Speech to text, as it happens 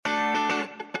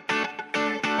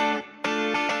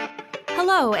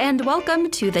Hello, and welcome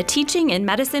to the Teaching in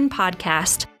Medicine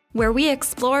podcast, where we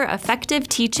explore effective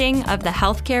teaching of the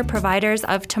healthcare providers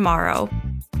of tomorrow.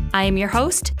 I am your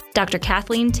host, Dr.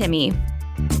 Kathleen Timmie.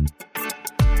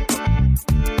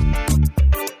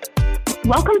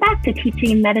 Welcome back to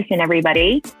Teaching in Medicine,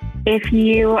 everybody. If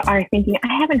you are thinking,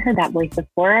 I haven't heard that voice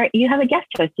before, you have a guest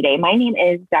host today. My name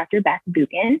is Dr. Beth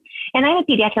Buchan, and I'm a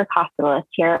pediatric hospitalist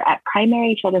here at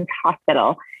Primary Children's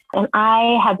Hospital. And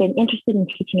I have been interested in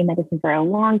teaching in medicine for a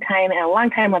long time, and a long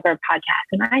time with our podcast.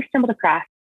 And I stumbled across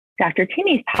Dr.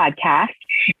 Timmie's podcast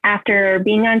after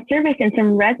being on service and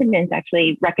some residents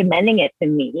actually recommending it to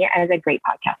me as a great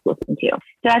podcast to listen to.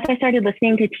 So as I started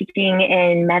listening to teaching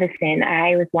in medicine,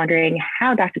 I was wondering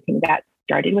how Dr. Timmie got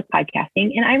started with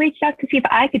podcasting. And I reached out to see if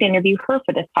I could interview her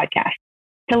for this podcast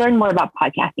to learn more about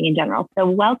podcasting in general. So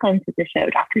welcome to the show,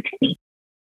 Dr. Timmie.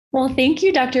 Well, thank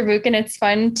you, Dr. Buchan. It's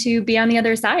fun to be on the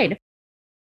other side.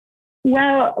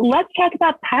 Well, let's talk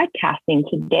about podcasting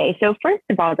today. So first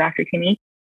of all, Dr. Timmie,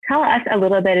 tell us a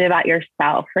little bit about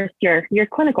yourself. First, your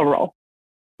clinical role.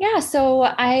 Yeah, so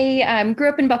I grew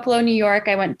up in Buffalo, New York.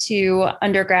 I went to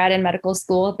undergrad and medical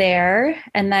school there,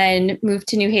 and then moved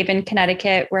to New Haven,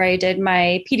 Connecticut, where I did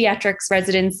my pediatrics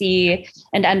residency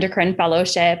and endocrine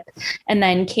fellowship, and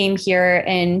then came here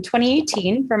in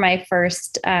 2018 for my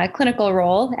first clinical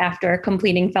role after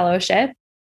completing fellowship.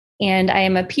 And I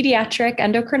am a pediatric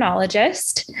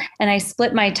endocrinologist, and I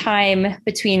split my time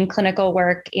between clinical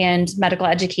work and medical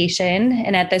education.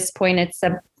 And at this point, it's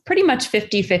a pretty much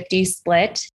 50-50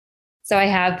 split. So I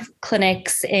have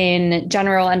clinics in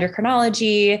general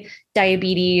endocrinology,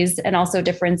 diabetes, and also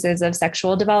differences of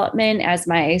sexual development as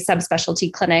my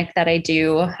subspecialty clinic that I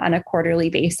do on a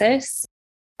quarterly basis.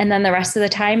 And then the rest of the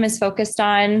time is focused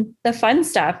on the fun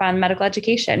stuff, on medical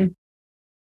education.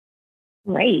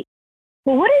 Great.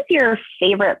 Well, what is your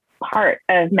favorite part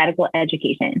of medical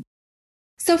education?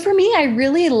 So for me, I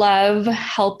really love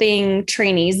helping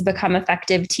trainees become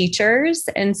effective teachers.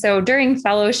 And so during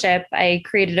fellowship, I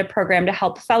created a program to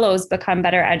help fellows become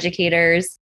better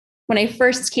educators. When I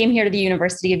first came here to the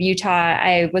University of Utah,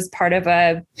 I was part of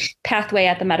a pathway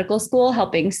at the medical school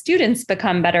helping students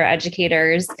become better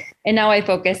educators. And now I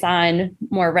focus on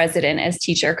more resident as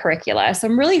teacher curricula. So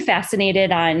I'm really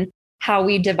fascinated on how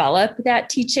we develop that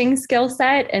teaching skill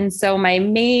set. And so my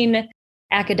main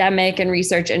academic and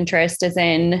research interest is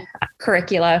in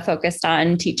curricula focused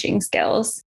on teaching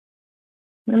skills.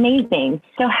 Amazing.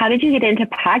 So how did you get into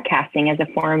podcasting as a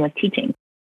form of teaching?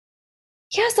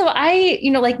 Yeah, so I,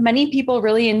 like many people,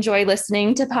 really enjoy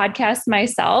listening to podcasts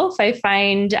myself. I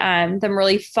find them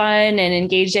really fun and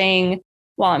engaging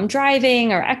while I'm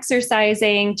driving or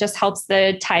exercising. Just helps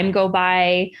the time go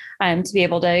by to be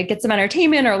able to get some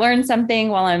entertainment or learn something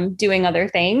while I'm doing other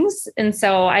things. And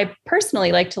so I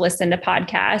personally like to listen to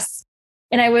podcasts.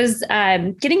 And I was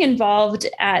getting involved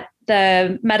at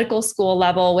the medical school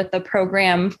level with the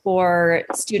program for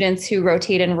students who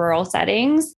rotate in rural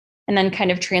settings, and then kind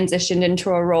of transitioned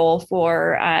into a role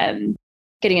for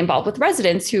getting involved with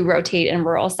residents who rotate in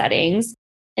rural settings.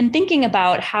 And thinking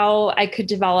about how I could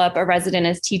develop a resident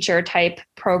as teacher type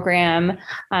program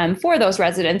for those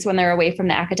residents when they're away from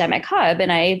the academic hub.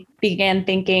 And I began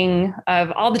thinking of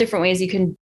all the different ways you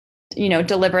can,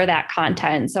 deliver that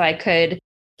content. So I could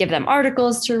give them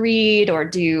articles to read or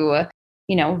do,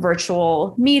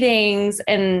 virtual meetings.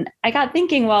 And I got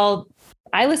thinking, well,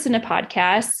 I listen to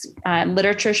podcasts.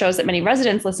 Literature shows that many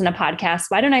residents listen to podcasts.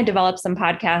 Why don't I develop some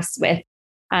podcasts with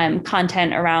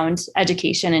content around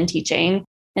education and teaching?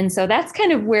 And so that's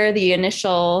kind of where the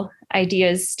initial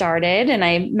ideas started. And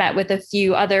I met with a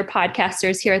few other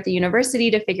podcasters here at the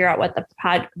university to figure out what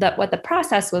the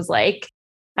process was like,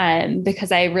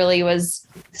 because I really was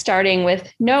starting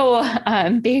with no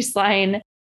baseline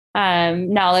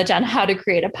knowledge on how to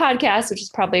create a podcast, which is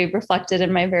probably reflected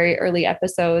in my very early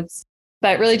episodes,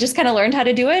 but really just kind of learned how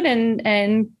to do it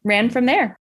and ran from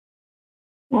there.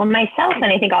 Well, myself, and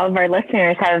I think all of our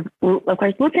listeners have, of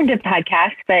course, listened to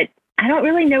podcasts, but I don't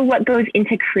really know what goes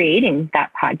into creating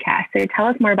that podcast. So tell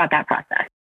us more about that process.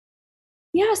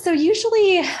 Yeah. So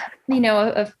usually,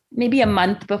 maybe a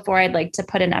month before I'd like to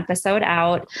put an episode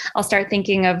out, I'll start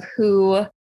thinking of who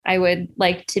I would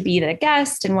like to be the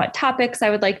guest and what topics I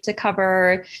would like to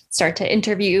cover, start to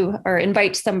interview or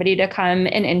invite somebody to come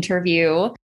and interview.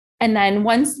 And then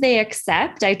once they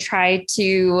accept, I try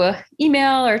to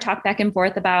email or talk back and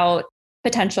forth about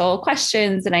potential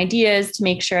questions and ideas to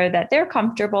make sure that they're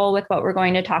comfortable with what we're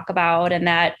going to talk about and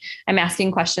that I'm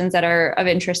asking questions that are of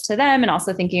interest to them and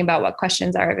also thinking about what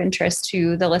questions are of interest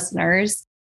to the listeners.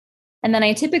 And then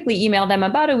I typically email them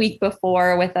about a week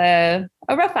before with a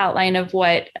rough outline of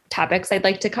what topics I'd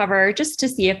like to cover, just to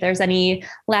see if there's any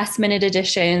last minute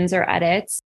additions or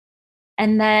edits.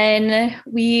 And then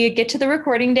we get to the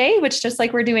recording day, which just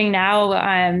like we're doing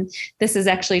now, this is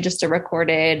actually just a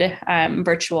recorded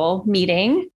virtual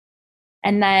meeting.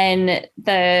 And then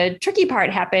the tricky part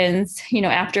happens,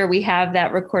 after we have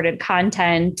that recorded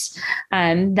content,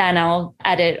 then I'll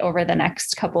edit over the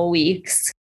next couple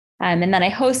weeks. And then I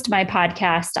host my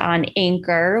podcast on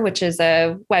Anchor, which is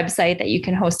a website that you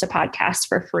can host a podcast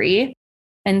for free.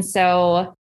 And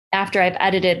so after I've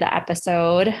edited the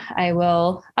episode, I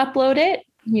will upload it,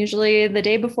 usually the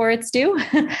day before it's due.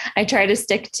 I try to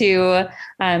stick to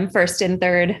first and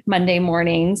third Monday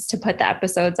mornings to put the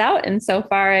episodes out. And so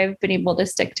far, I've been able to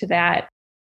stick to that.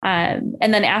 And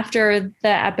then after the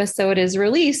episode is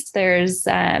released, there's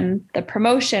the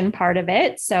promotion part of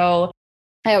it. So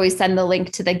I always send the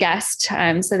link to the guest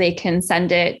so they can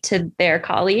send it to their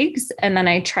colleagues. And then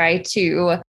I try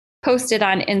to post it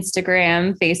on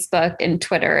Instagram, Facebook, and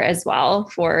Twitter as well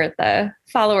for the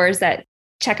followers that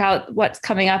check out what's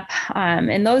coming up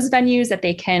in those venues, that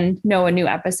they can know a new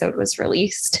episode was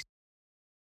released.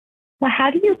 Well, how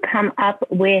do you come up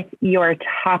with your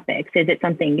topics? Is it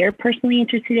something you're personally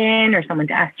interested in or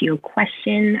someone's asked you a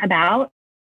question about?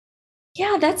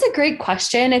 Yeah, that's a great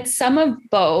question. It's some of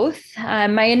both.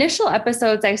 My initial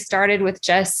episodes, I started with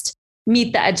just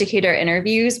Meet the Educator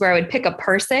interviews, where I would pick a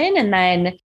person and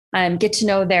then get to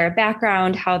know their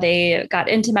background, how they got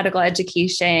into medical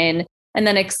education, and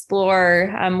then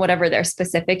explore whatever their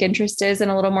specific interest is in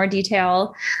a little more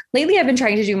detail. Lately, I've been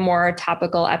trying to do more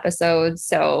topical episodes.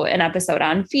 So an episode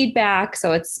on feedback.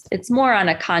 So it's more on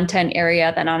a content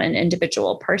area than on an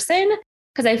individual person,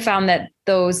 because I found that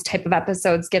those type of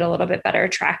episodes get a little bit better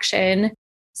traction.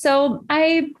 So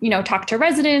I, talk to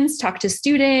residents, talk to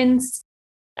students.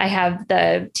 I have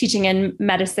the Teaching in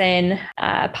Medicine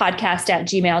podcast at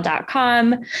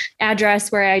gmail.com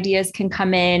address where ideas can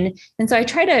come in. And so I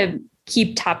try to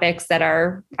keep topics that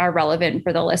are relevant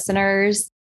for the listeners.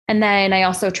 And then I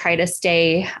also try to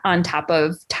stay on top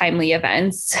of timely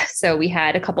events. So we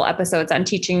had a couple episodes on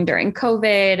teaching during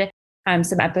COVID,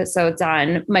 some episodes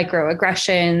on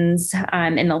microaggressions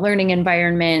in the learning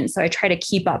environment. So I try to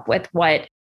keep up with what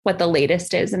the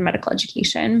latest is in medical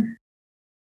education.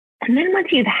 And then once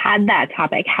you've had that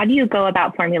topic, how do you go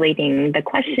about formulating the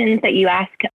questions that you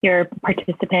ask your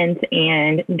participants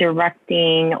and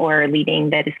directing or leading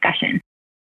the discussion?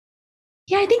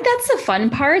 Yeah, I think that's the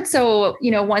fun part. So,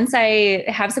 once I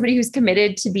have somebody who's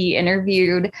committed to be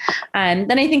interviewed,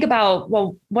 then I think about,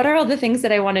 well, what are all the things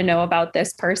that I want to know about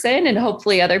this person? And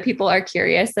hopefully other people are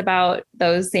curious about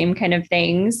those same kind of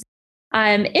things.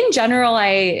 In general,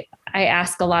 I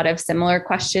ask a lot of similar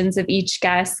questions of each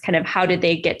guest, kind of how did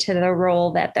they get to the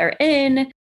role that they're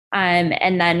in?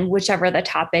 And then whichever the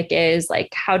topic is,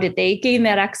 like, how did they gain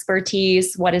that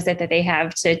expertise? What is it that they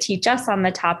have to teach us on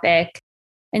the topic?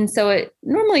 And so it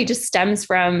normally just stems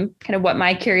from kind of what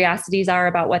my curiosities are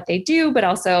about what they do, but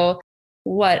also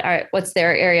what's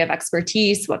their area of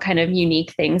expertise, what kind of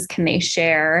unique things can they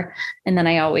share? And then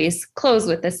I always close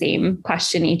with the same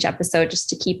question each episode, just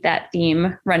to keep that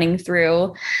theme running through.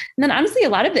 And then honestly, a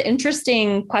lot of the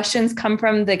interesting questions come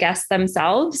from the guests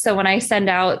themselves. So when I send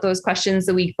out those questions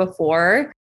the week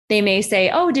before, they may say,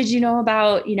 oh, did you know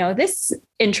about, this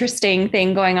interesting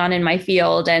thing going on in my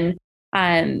field? And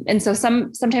so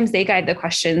sometimes they guide the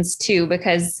questions too,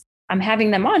 because I'm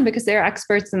having them on because they're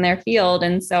experts in their field.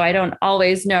 And so I don't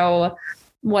always know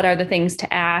what are the things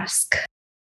to ask.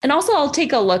 And also I'll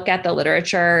take a look at the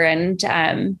literature and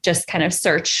just kind of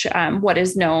search what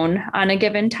is known on a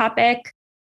given topic.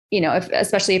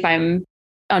 Especially if I'm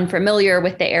unfamiliar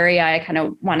with the area, I kind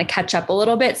of want to catch up a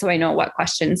little bit so I know what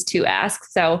questions to ask.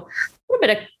 So a little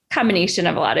bit of combination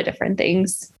of a lot of different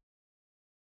things.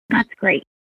 That's great.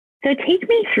 So take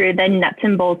me through the nuts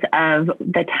and bolts of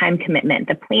the time commitment,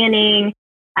 the planning,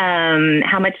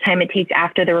 how much time it takes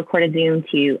after the recorded Zoom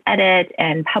to edit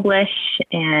and publish,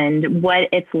 and what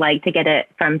it's like to get it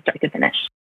from start to finish.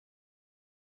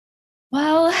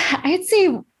 Well, I'd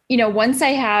say, once I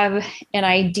have an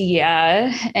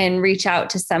idea and reach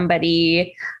out to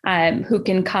somebody who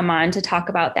can come on to talk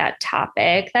about that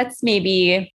topic, that's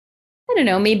maybe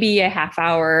a half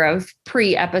hour of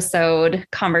pre-episode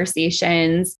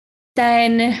conversations.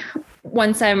 Then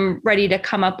once I'm ready to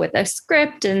come up with a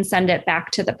script and send it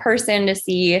back to the person to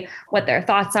see what their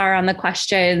thoughts are on the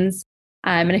questions.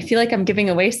 And I feel like I'm giving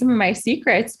away some of my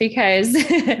secrets because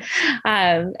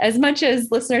as much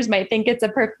as listeners might think it's a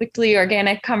perfectly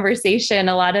organic conversation,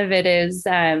 a lot of it is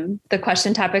the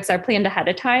question topics are planned ahead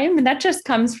of time. And that just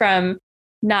comes from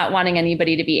not wanting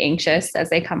anybody to be anxious as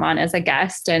they come on as a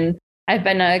guest. And I've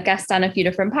been a guest on a few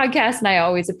different podcasts, and I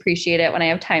always appreciate it when I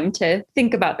have time to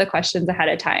think about the questions ahead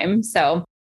of time. So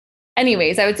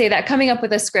anyways, I would say that coming up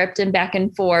with a script and back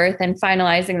and forth and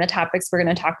finalizing the topics we're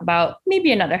going to talk about,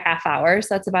 maybe another half hour.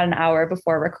 So that's about an hour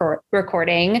before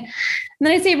recording. And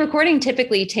then I'd say recording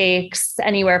typically takes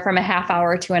anywhere from a half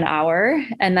hour to an hour.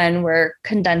 And then we're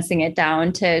condensing it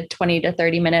down to 20 to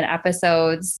 30-minute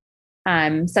episodes.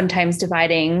 Sometimes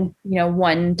dividing,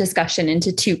 one discussion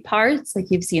into two parts. Like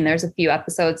you've seen, there's a few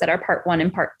episodes that are part 1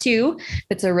 and part 2.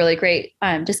 It's a really great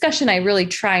discussion. I really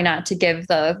try not to give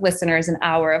the listeners an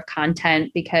hour of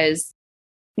content because,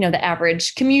 the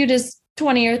average commute is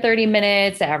 20 or 30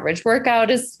 minutes. The average workout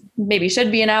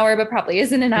should be an hour, but probably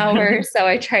isn't an hour. So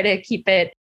I try to keep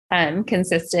it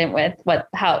consistent with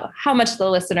how much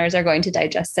the listeners are going to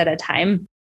digest at a time.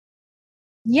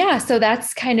 Yeah, so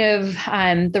that's kind of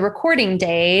the recording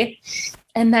day.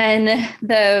 And then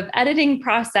the editing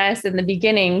process in the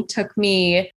beginning took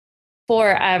me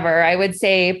forever. I would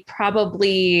say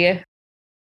probably,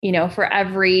 for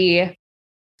every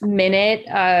minute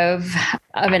of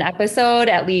an episode,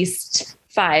 at least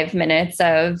 5 minutes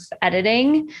of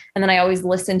editing. And then I always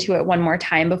listen to it one more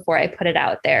time before I put it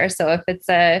out there. So if it's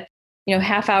a,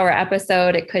 half-hour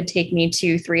episode, it could take me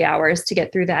 2-3 hours to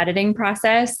get through the editing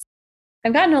process.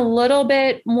 I've gotten a little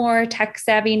bit more tech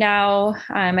savvy now.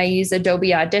 I use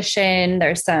Adobe Audition.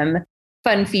 There's some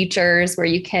fun features where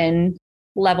you can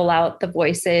level out the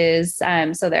voices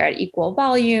so they're at equal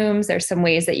volumes. There's some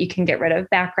ways that you can get rid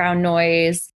of background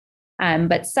noise.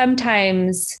 But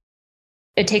sometimes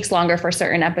it takes longer for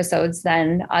certain episodes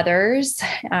than others.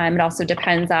 It also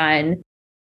depends on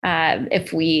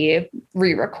if we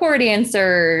re-record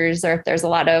answers or if there's a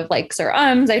lot of likes or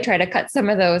ums. I try to cut some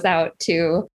of those out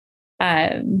too.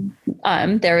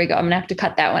 There we go. I'm gonna have to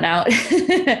cut that one out.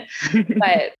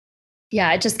 But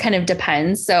yeah, it just kind of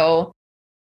depends. So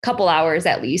a couple hours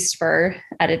at least for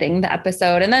editing the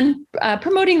episode, and then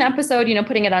promoting the episode,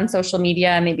 putting it on social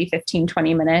media, maybe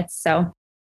 15-20 minutes. So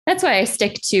that's why I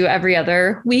stick to every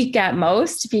other week at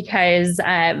most, because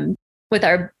with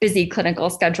our busy clinical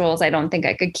schedules, I don't think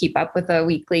I could keep up with a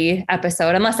weekly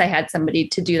episode unless I had somebody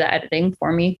to do the editing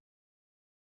for me.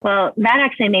 Well, that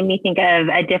actually made me think of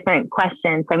a different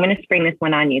question. So I'm going to spring this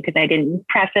one on you because I didn't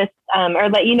preface or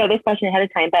let you know this question ahead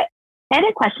of time. But I had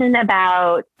a question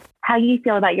about how you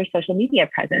feel about your social media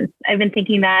presence. I've been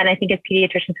thinking that, and I think as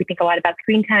pediatricians, we think a lot about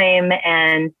screen time,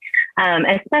 and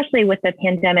especially with the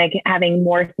pandemic, having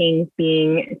more things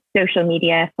being social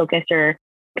media focused or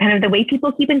kind of the way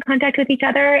people keep in contact with each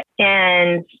other.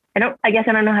 And I guess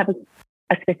I don't know how to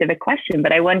a specific question,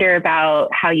 but I wonder about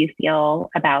how you feel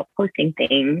about posting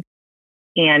things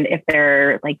and if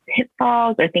there are like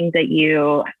pitfalls or things that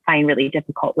you find really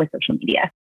difficult with social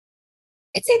media.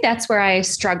 I'd say that's where I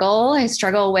struggle. I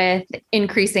struggle with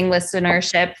increasing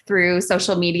listenership through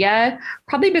social media,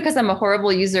 probably because I'm a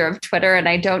horrible user of Twitter and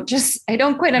I don't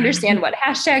quite understand what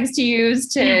hashtags to use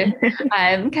to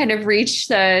kind of reach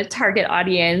the target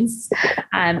audience.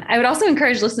 I would also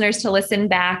encourage listeners to listen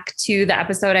back to the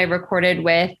episode I recorded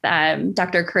with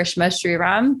Dr. Karishma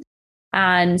Sriram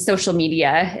on social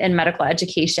media and medical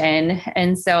education.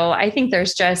 And so I think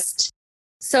there's just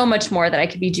so much more that I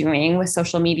could be doing with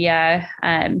social media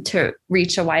to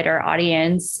reach a wider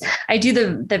audience. I do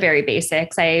the very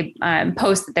basics. I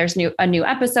post that there's a new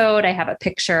episode. I have a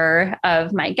picture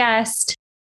of my guest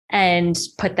and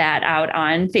put that out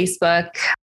on Facebook,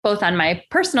 both on my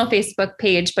personal Facebook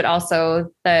page, but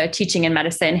also the Teaching in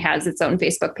Medicine has its own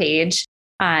Facebook page.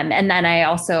 And then I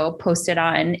also post it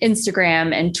on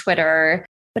Instagram and Twitter.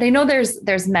 But I know there's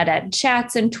MedEd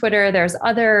chats in Twitter. There's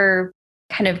other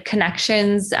kind of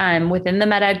connections within the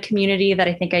MedEd community that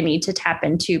I think I need to tap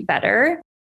into better.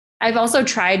 I've also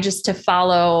tried just to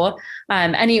follow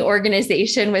any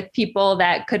organization with people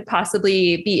that could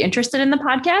possibly be interested in the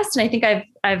podcast. And I think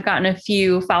I've gotten a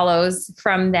few follows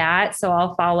from that. So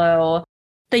I'll follow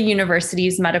the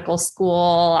university's medical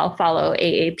school. I'll follow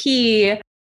AAP.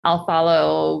 I'll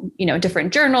follow,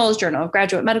 different journals, Journal of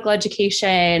Graduate Medical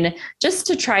Education, just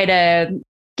to try to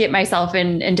get myself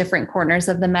in different corners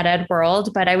of the MedEd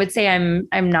world. But I would say I'm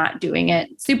not doing it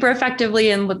super effectively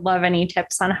and would love any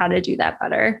tips on how to do that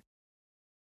better.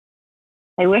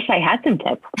 I wish I had some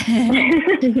tips.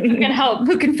 Who can help?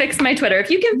 Who can fix my Twitter? If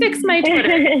you can fix my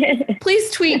Twitter, please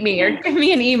tweet me or give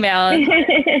me an email and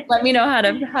let me know how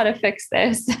to fix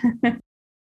this.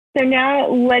 So now,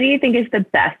 what do you think is the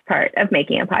best part of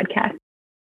making a podcast?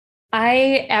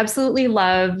 I absolutely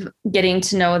love getting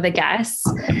to know the guests.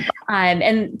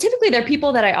 And typically they're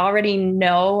people that I already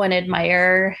know and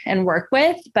admire and work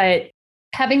with, but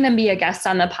having them be a guest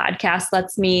on the podcast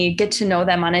lets me get to know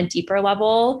them on a deeper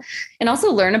level and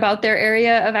also learn about their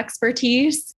area of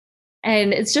expertise.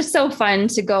 And it's just so fun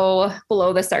to go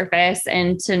below the surface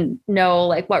and to know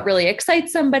like what really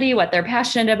excites somebody, what they're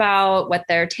passionate about, what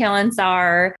their talents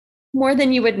are, more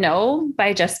than you would know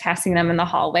by just passing them in the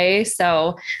hallway.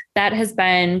 So that has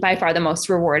been by far the most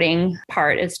rewarding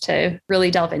part, is to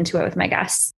really delve into it with my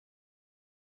guests.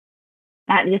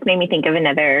 That just made me think of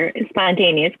another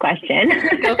spontaneous question.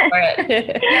 Go for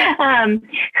it.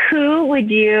 Who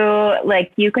would you,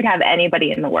 like, you could have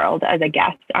anybody in the world as a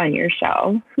guest on your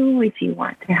show. Who would you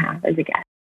want to have as a guest?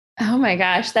 Oh my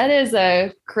gosh, that is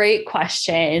a great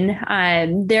question.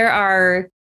 There are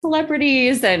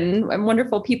celebrities and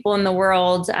wonderful people in the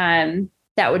world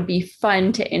that would be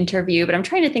fun to interview, but I'm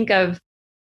trying to think of,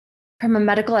 from a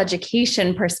medical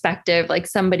education perspective, like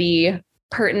somebody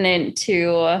pertinent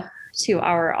to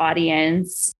our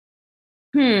audience.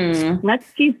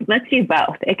 Let's do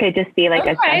both. It could just be like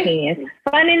a spontaneous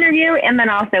fun interview, and then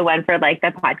also one for like the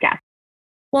podcast.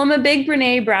 Well, I'm a big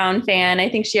Brené Brown fan. I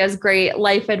think she has great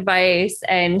life advice,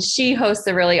 and she hosts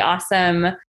a really awesome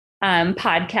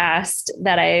podcast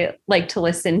that I like to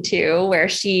listen to, where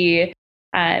she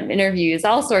interviews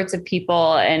all sorts of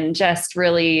people and just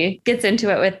really gets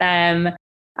into it with them.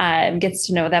 Gets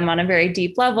to know them on a very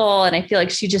deep level. And I feel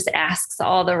like she just asks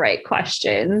all the right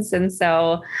questions. And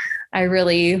so I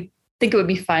really think it would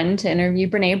be fun to interview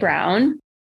Brené Brown.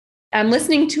 I'm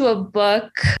listening to a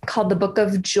book called The Book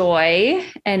of Joy,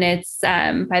 and it's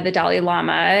by the Dalai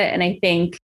Lama. And I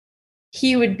think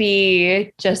he would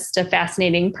be just a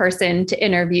fascinating person to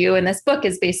interview. And this book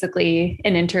is basically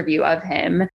an interview of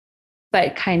him,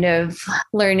 but kind of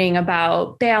learning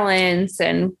about balance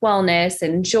and wellness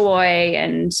and joy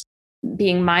and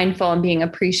being mindful and being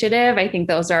appreciative. I think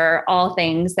those are all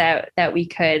things that we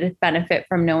could benefit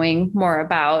from knowing more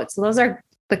about. So those are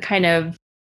the kind of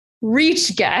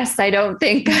reach guests I don't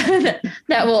think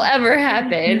that will ever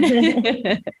happen.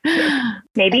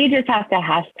 Maybe you just have to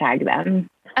hashtag them.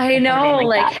 I know,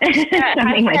 like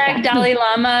hashtag Dalai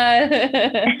Lama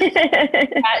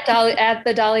at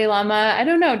the Dalai Lama. I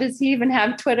don't know. Does he even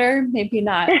have Twitter? Maybe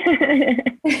not.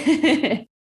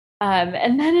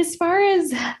 And then as far as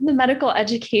the medical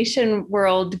education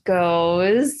world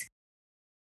goes,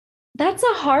 that's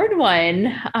a hard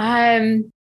one.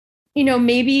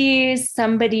 Maybe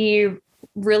somebody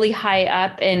really high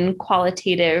up in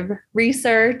qualitative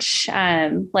research,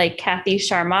 like Kathy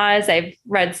Sharmaz. I've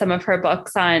read some of her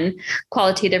books on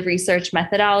qualitative research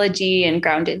methodology and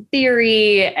grounded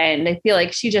theory, and I feel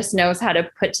like she just knows how to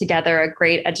put together a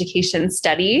great education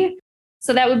study.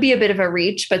 So that would be a bit of a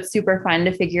reach, but super fun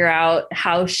to figure out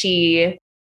how she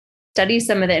studies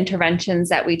some of the interventions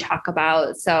that we talk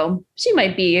about. So she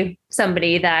might be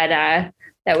somebody that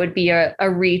would be a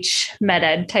reach med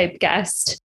ed type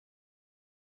guest.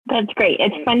 That's great.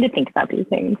 It's fun to think about these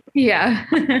things. Yeah.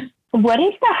 What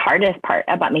is the hardest part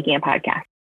about making a podcast?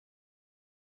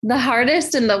 The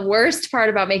hardest and the worst part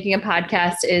about making a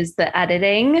podcast is the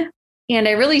editing. And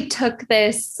I really took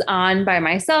this on by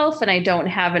myself, and I don't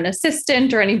have an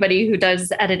assistant or anybody who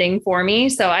does editing for me.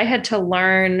 So I had to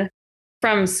learn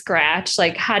from scratch,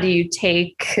 like, how do you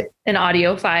take an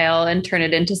audio file and turn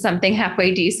it into something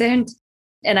halfway decent?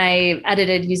 And I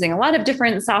edited using a lot of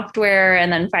different software,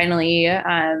 and then finally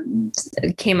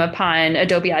came upon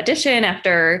Adobe Audition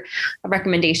after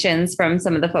recommendations from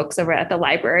some of the folks over at the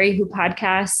library who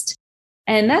podcast.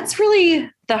 And that's really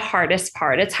the hardest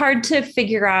part. It's hard to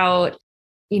figure out,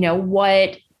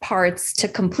 what parts to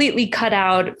completely cut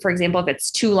out. For example, if it's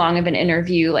too long of an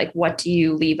interview, like, what do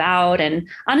you leave out? And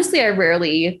honestly, I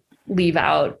rarely leave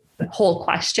out whole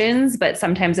questions, but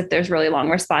sometimes if there's really long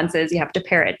responses, you have to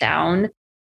pare it down.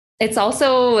 It's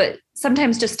also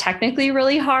sometimes just technically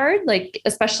really hard, like,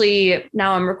 especially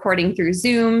now I'm recording through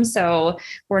Zoom. So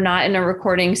we're not in a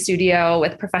recording studio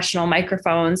with professional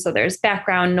microphones. So there's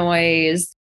background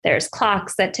noise, there's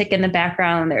clocks that tick in the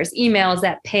background, there's emails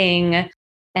that ping.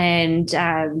 And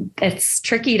it's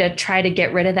tricky to try to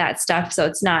get rid of that stuff so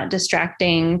it's not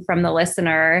distracting from the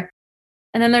listener.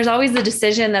 And then there's always the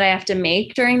decision that I have to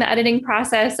make during the editing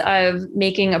process of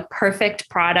making a perfect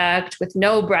product with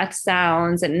no breath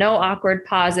sounds and no awkward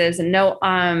pauses and no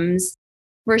ums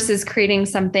versus creating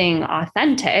something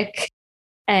authentic.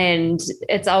 And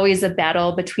it's always a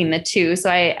battle between the two. So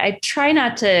I try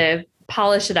not to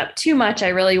polish it up too much. I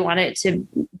really want it to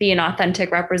be an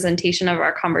authentic representation of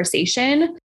our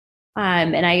conversation.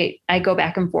 And I go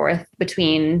back and forth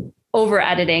between over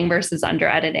editing versus under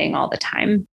editing all the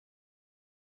time.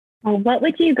 Well, what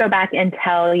would you go back and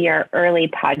tell your early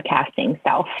podcasting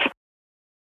self?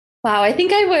 Wow, I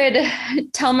think I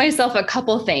would tell myself a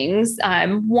couple things.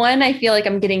 One, I feel like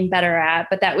I'm getting better at,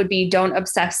 but that would be don't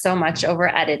obsess so much over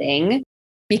editing,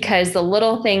 because the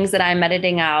little things that I'm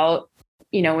editing out,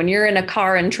 when you're in a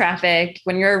car in traffic,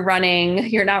 when you're running,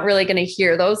 you're not really going to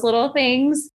hear those little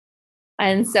things.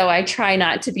 And so I try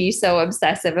not to be so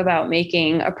obsessive about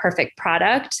making a perfect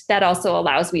product. That also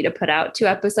allows me to put out 2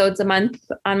 episodes a month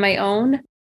on my own.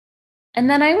 And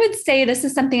then I would say this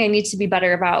is something I need to be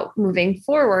better about moving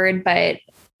forward, but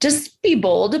just be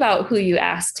bold about who you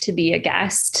ask to be a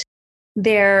guest.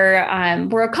 There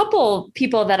were a couple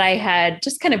people that I had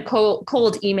just kind of cold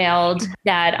emailed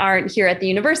that aren't here at the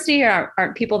university or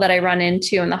aren't people that I run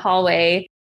into in the hallway.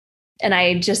 And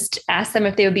I just asked them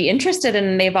if they would be interested,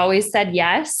 and they've always said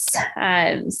yes.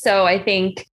 So I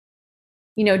think,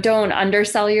 don't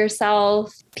undersell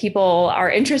yourself. People are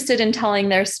interested in telling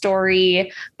their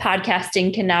story.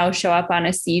 Podcasting can now show up on a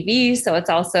CV. So it's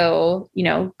also,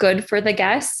 good for the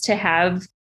guests to have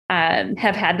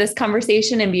had this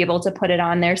conversation and be able to put it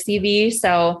on their CV.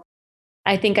 So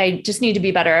I think I just need to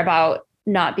be better about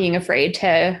not being afraid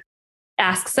to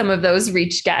ask some of those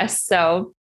reach guests.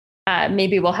 So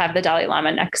maybe we'll have the Dalai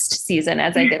Lama next season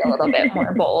as I get a little bit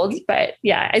more bold. But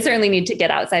yeah, I certainly need to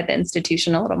get outside the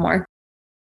institution a little more.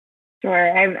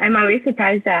 Sure. I'm always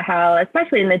surprised at how,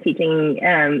 especially in the teaching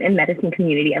and medicine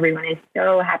community, everyone is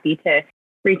so happy to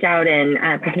reach out and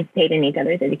participate in each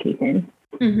other's education.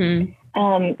 Mm-hmm.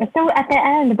 So at the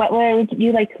end, what would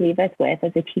you like to leave us with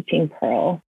as a teaching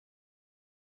pearl?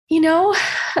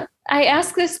 I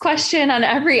ask this question on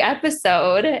every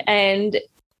episode, and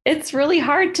it's really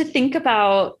hard to think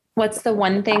about what's the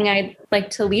one thing I'd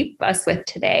like to leave us with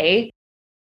today.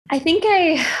 I think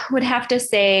I would have to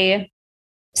say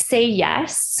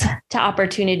yes to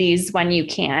opportunities when you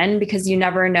can, because you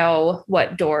never know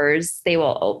what doors they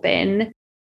will open.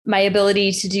 My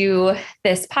ability to do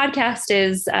this podcast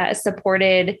is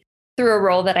supported through a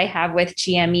role that I have with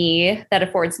GME that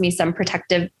affords me some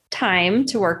protective time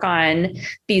to work on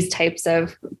these types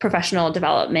of professional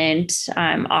development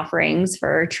offerings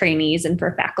for trainees and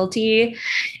for faculty.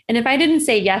 And if I didn't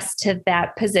say yes to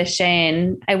that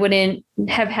position, I wouldn't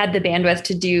have had the bandwidth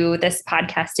to do this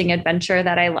podcasting adventure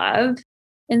that I love.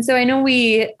 And so I know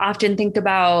we often think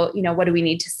about, what do we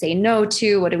need to say no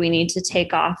to? What do we need to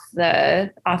take off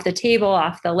the table,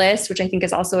 off the list, which I think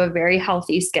is also a very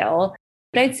healthy skill.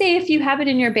 But I'd say if you have it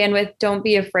in your bandwidth, don't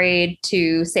be afraid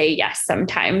to say yes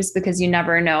sometimes, because you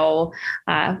never know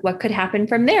what could happen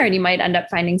from there. And you might end up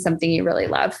finding something you really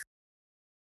love.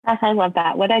 Yes, I love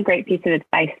that. What a great piece of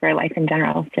advice for life in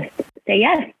general. Just say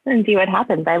yes and see what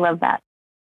happens. I love that.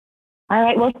 All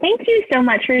right. Well, thank you so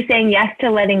much for saying yes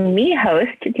to letting me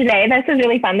host today. This was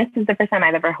really fun. This is the first time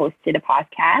I've ever hosted a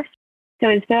podcast. So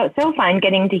it's so fun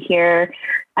getting to hear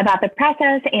about the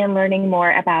process and learning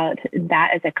more about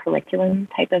that as a curriculum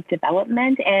type of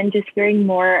development, and just hearing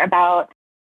more about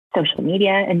social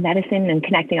media and medicine and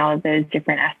connecting all of those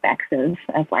different aspects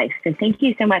of life. So thank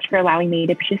you so much for allowing me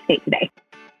to participate today.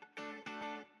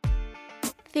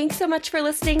 Thanks so much for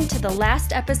listening to the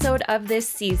last episode of this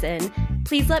season.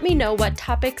 Please let me know what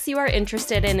topics you are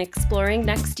interested in exploring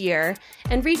next year,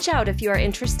 and reach out if you are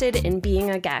interested in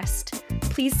being a guest.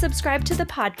 Please subscribe to the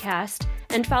podcast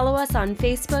and follow us on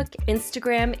Facebook,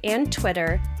 Instagram, and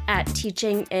Twitter at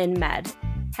Teaching in Med.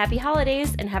 Happy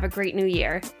holidays and have a great new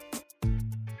year.